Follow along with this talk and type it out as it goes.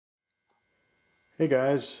Hey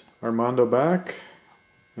guys, Armando back,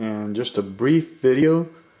 and just a brief video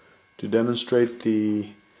to demonstrate the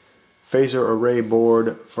phaser array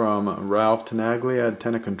board from Ralph Tenaglia at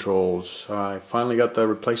Tenacontrols. I finally got the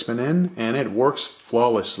replacement in and it works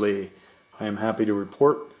flawlessly. I am happy to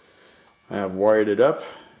report. I have wired it up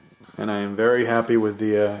and I am very happy with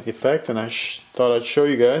the effect, and I thought I'd show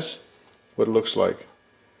you guys what it looks like.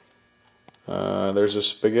 There's a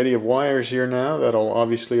spaghetti of wires here now that'll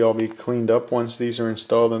obviously all be cleaned up once these are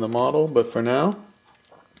installed in the model, but for now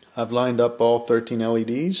I've lined up all 13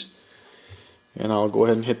 LEDs and I'll go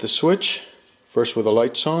ahead and hit the switch, first with the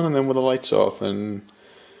lights on and then with the lights off, and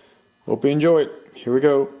hope you enjoy it. Here we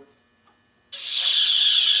go.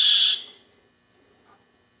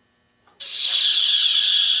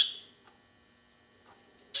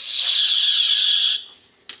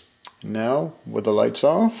 Now with the lights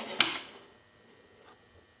off.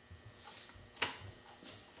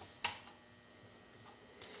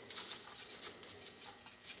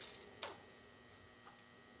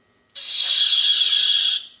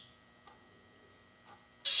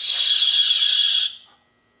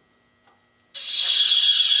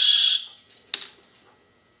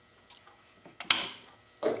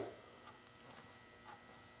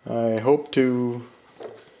 I hope to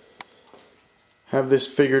have this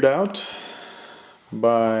figured out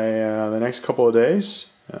by the next couple of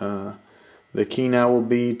days. The key now will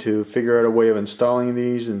be to figure out a way of installing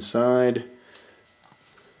these inside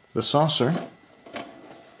the saucer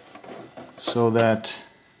so that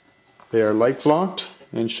they are light blocked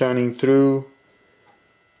and shining through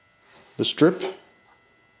the strip.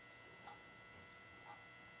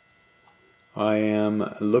 I am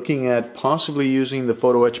looking at possibly using the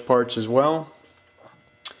photo etch parts as well,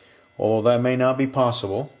 although that may not be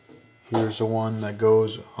possible. Here's the one that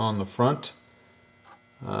goes on the front.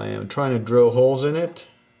 I am trying to drill holes in it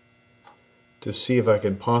to see if I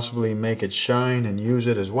can possibly make it shine and use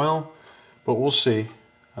it as well, but we'll see.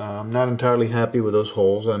 I'm not entirely happy with those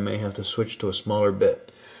holes. I may have to switch to a smaller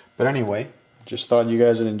bit. But anyway, just thought you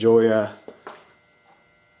guys would enjoy that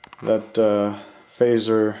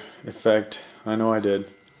phaser effect. I know I did.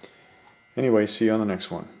 Anyway, see you on the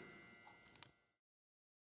next one.